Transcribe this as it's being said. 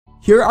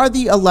Here are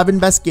the 11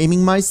 best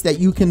gaming mice that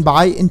you can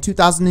buy in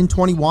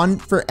 2021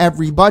 for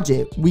every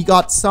budget. We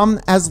got some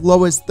as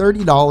low as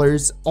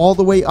 $30 all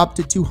the way up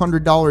to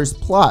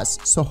 $200 plus,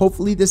 so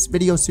hopefully this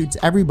video suits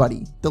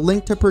everybody. The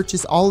link to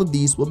purchase all of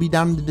these will be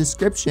down in the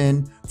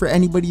description for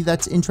anybody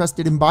that's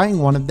interested in buying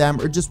one of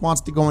them or just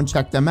wants to go and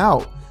check them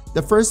out.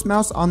 The first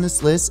mouse on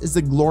this list is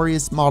the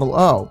glorious Model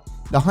O.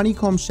 The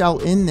honeycomb shell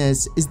in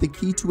this is the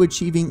key to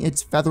achieving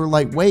its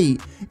feather-light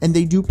weight, and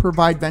they do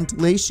provide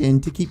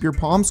ventilation to keep your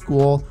palms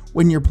cool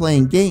when you're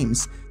playing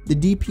games. The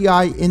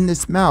DPI in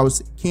this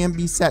mouse can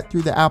be set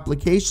through the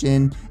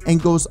application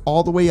and goes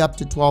all the way up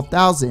to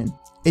 12,000.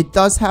 It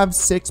does have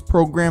 6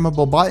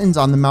 programmable buttons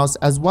on the mouse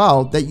as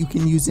well that you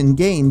can use in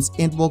games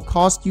and will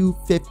cost you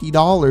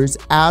 $50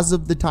 as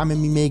of the time of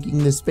me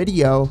making this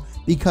video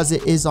because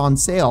it is on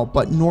sale,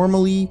 but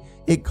normally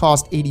it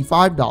costs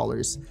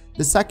 $85.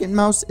 The second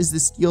mouse is the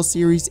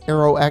SteelSeries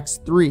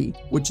Aerox 3,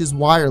 which is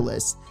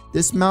wireless.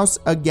 This mouse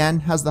again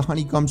has the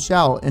honeycomb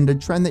shell, and a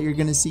trend that you're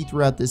going to see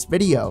throughout this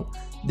video.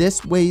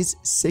 This weighs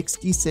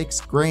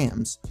 66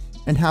 grams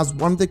and has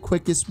one of the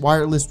quickest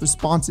wireless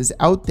responses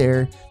out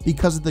there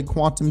because of the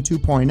Quantum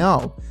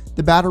 2.0.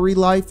 The battery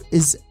life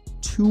is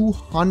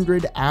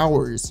 200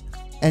 hours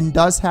and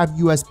does have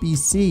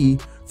USB-C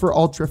for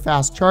ultra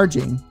fast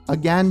charging.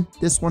 Again,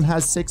 this one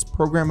has 6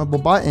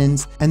 programmable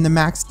buttons and the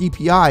max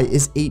DPI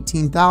is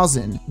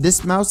 18,000.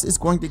 This mouse is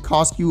going to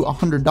cost you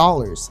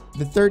 $100.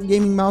 The third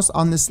gaming mouse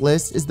on this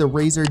list is the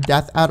Razer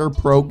DeathAdder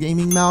Pro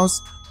gaming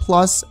mouse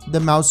plus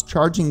the mouse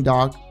charging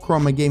dock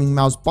Chroma gaming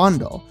mouse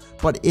bundle.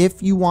 But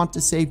if you want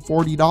to save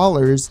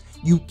 $40,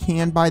 you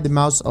can buy the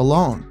mouse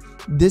alone.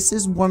 This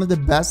is one of the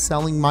best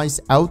selling mice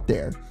out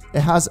there. It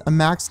has a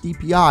max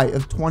DPI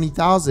of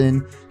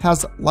 20,000,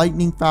 has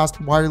lightning fast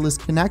wireless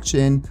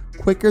connection,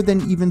 quicker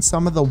than even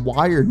some of the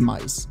wired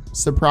mice.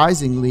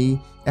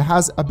 Surprisingly, it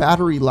has a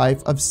battery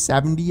life of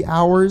 70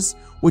 hours,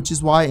 which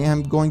is why I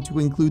am going to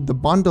include the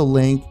bundle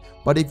link,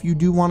 but if you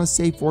do want to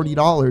save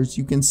 $40,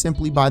 you can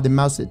simply buy the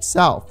mouse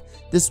itself.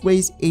 This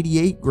weighs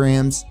 88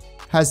 grams,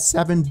 has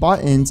 7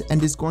 buttons,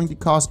 and is going to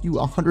cost you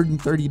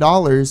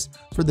 $130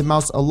 for the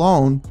mouse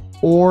alone,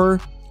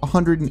 or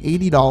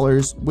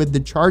 $180 with the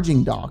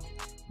charging dock.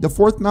 The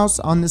fourth mouse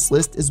on this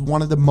list is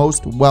one of the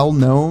most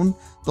well-known,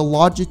 the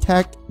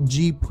Logitech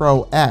G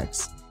Pro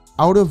X.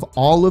 Out of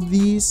all of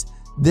these,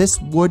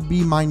 this would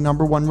be my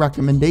 #1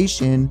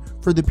 recommendation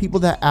for the people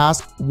that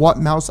ask what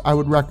mouse I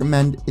would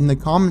recommend in the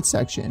comment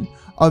section.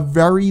 A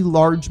very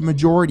large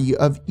majority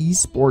of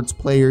esports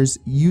players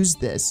use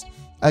this.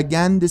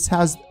 Again, this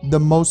has the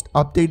most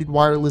updated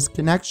wireless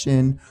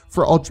connection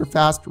for ultra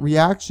fast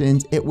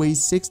reactions. It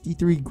weighs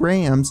 63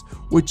 grams,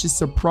 which is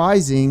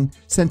surprising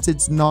since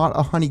it's not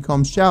a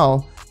honeycomb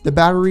shell. The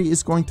battery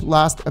is going to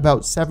last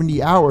about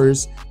 70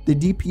 hours. The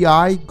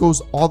DPI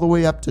goes all the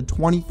way up to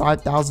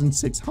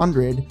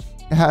 25,600.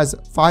 It has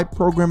 5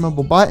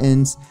 programmable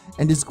buttons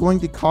and is going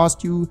to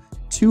cost you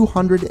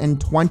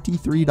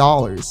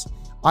 $223.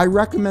 I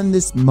recommend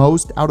this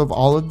most out of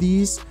all of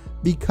these,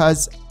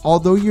 because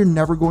although you're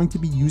never going to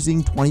be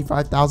using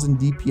 25,000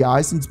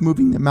 DPI, since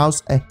moving the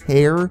mouse a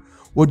hair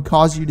would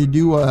cause you to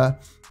do a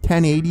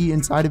 1080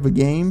 inside of a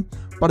game,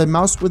 but a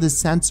mouse with a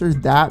sensor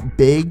that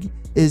big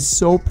is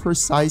so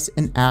precise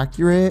and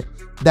accurate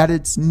that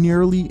it's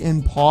nearly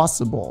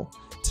impossible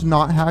to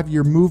not have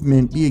your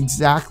movement be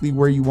exactly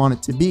where you want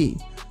it to be.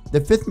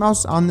 The fifth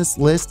mouse on this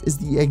list is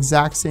the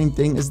exact same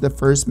thing as the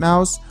first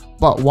mouse,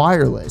 but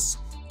wireless,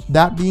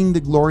 that being the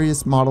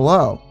glorious Model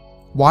O.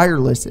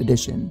 Wireless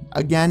edition.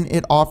 Again,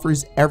 it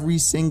offers every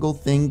single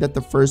thing that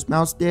the first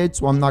mouse did,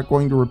 so I'm not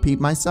going to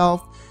repeat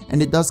myself,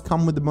 and it does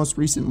come with the most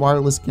recent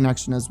wireless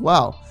connection as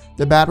well.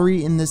 The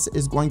battery in this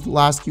is going to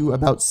last you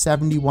about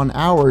 71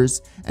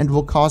 hours and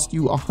will cost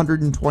you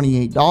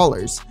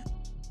 $128.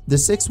 The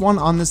sixth one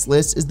on this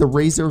list is the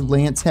Razer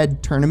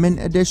Lancehead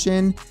Tournament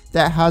Edition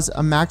that has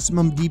a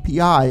maximum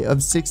DPI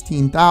of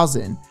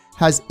 16,000.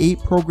 Has 8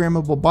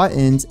 programmable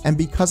buttons, and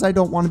because I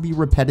don't want to be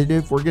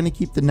repetitive, we're going to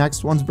keep the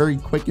next ones very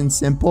quick and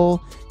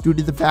simple due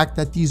to the fact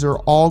that these are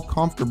all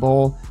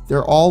comfortable,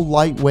 they're all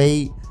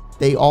lightweight,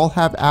 they all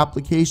have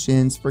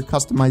applications for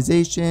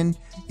customization,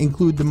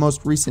 include the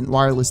most recent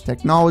wireless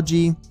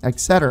technology,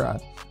 etc.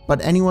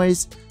 But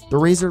anyways, the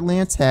Razer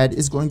Lancehead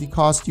is going to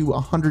cost you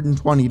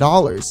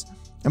 $120.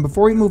 And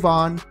before we move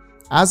on,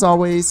 as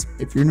always,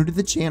 if you're new to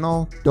the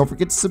channel, don't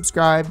forget to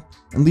subscribe,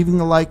 and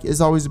leaving a like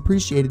is always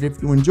appreciated if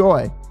you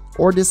enjoy,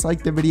 or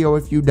dislike the video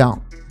if you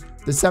don't.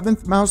 The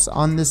seventh mouse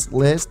on this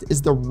list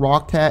is the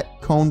ROCCAT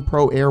KONE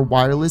Pro Air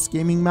wireless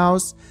gaming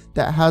mouse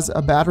that has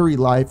a battery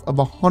life of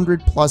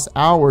 100 plus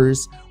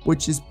hours,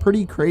 which is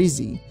pretty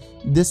crazy.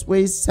 This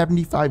weighs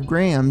 75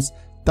 grams,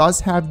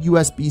 does have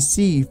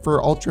USB-C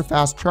for ultra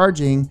fast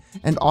charging,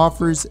 and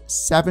offers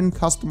 7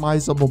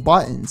 customizable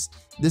buttons.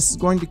 This is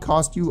going to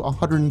cost you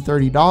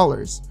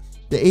 $130.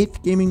 The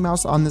eighth gaming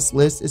mouse on this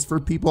list is for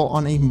people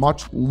on a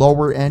much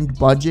lower end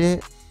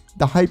budget.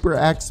 The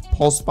HyperX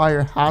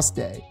Pulsefire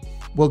Haste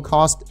will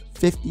cost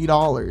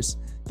 $50.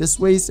 This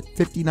weighs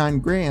 59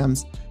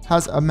 grams,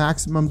 has a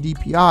maximum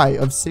DPI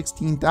of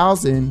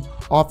 16,000,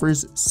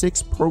 offers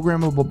 6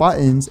 programmable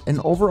buttons, and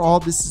overall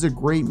this is a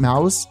great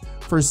mouse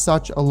for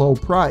such a low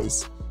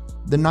price.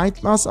 The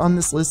 9th mouse on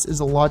this list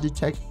is a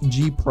Logitech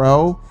G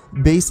Pro,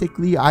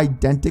 basically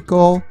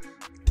identical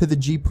to the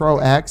G Pro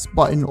X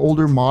but an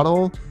older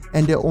model,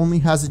 and it only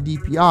has a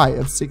DPI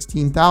of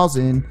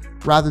 16,000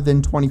 rather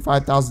than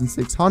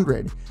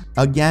 25,600.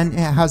 Again, it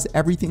has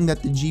everything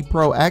that the G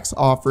Pro X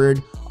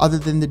offered other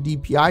than the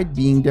DPI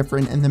being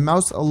different, and the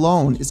mouse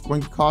alone is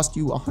going to cost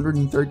you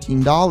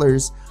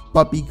 $113,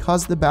 but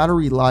because the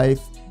battery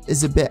life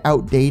is a bit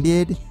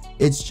outdated,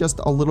 it's just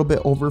a little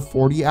bit over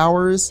 40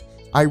 hours,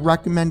 I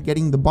recommend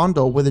getting the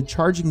bundle with a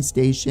charging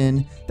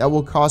station that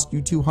will cost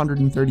you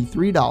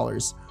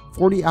 $233.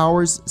 40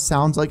 hours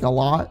sounds like a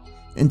lot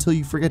until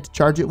you forget to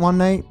charge it one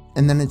night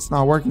and then it's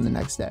not working the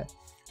next day.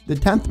 The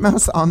 10th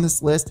mouse on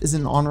this list is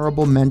an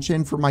honorable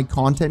mention for my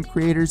content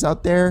creators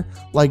out there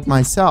like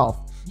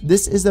myself.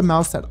 This is a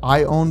mouse that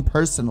I own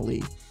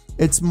personally.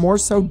 It's more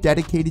so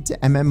dedicated to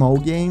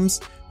MMO games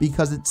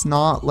because it's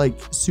not like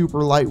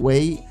super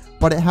lightweight,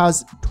 but it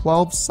has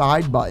 12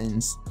 side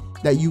buttons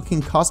that you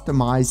can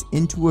customize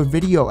into a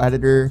video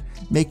editor,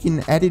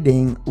 making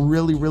editing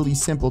really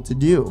simple to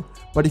do.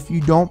 But if you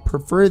don't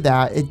prefer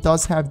that, it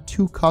does have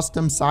 2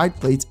 custom side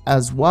plates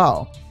as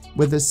well,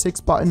 with a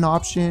 6 button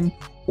option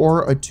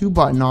or a 2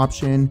 button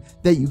option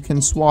that you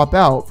can swap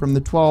out from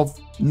the 12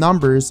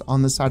 numbers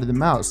on the side of the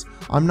mouse.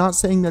 I'm not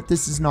saying that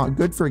this is not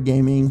good for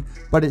gaming,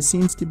 but it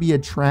seems to be a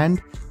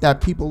trend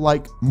that people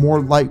like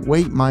more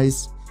lightweight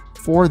mice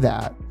for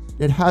that.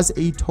 It has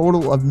a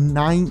total of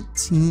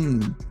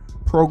 19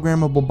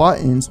 programmable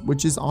buttons,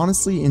 which is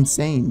honestly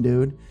insane,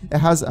 dude. It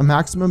has a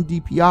maximum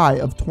DPI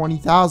of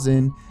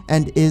 20,000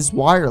 and is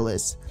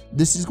wireless.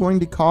 This is going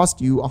to cost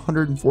you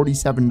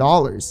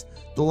 $147.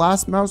 The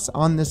last mouse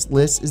on this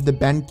list is the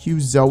BenQ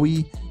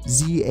Zoe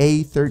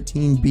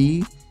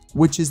ZA13B,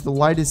 which is the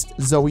lightest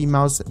Zoe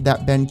mouse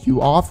that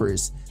BenQ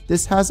offers.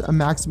 This has a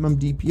maximum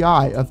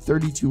DPI of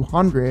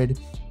 3,200.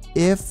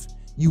 If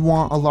you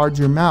want a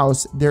larger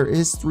mouse, there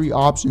is 3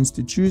 options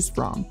to choose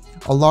from: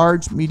 a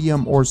large,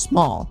 medium, or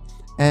small,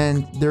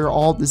 and they're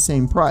all the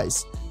same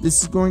price.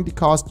 This is going to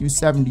cost you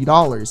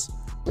 $70.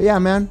 But yeah,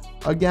 man,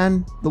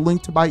 again, the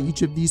link to buy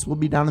each of these will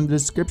be down in the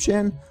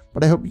description.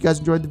 But I hope you guys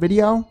enjoyed the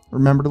video.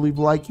 Remember to leave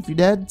a like if you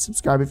did,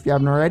 subscribe if you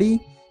haven't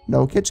already, and I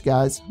will catch you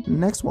guys in the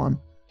next one.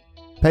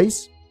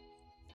 Peace.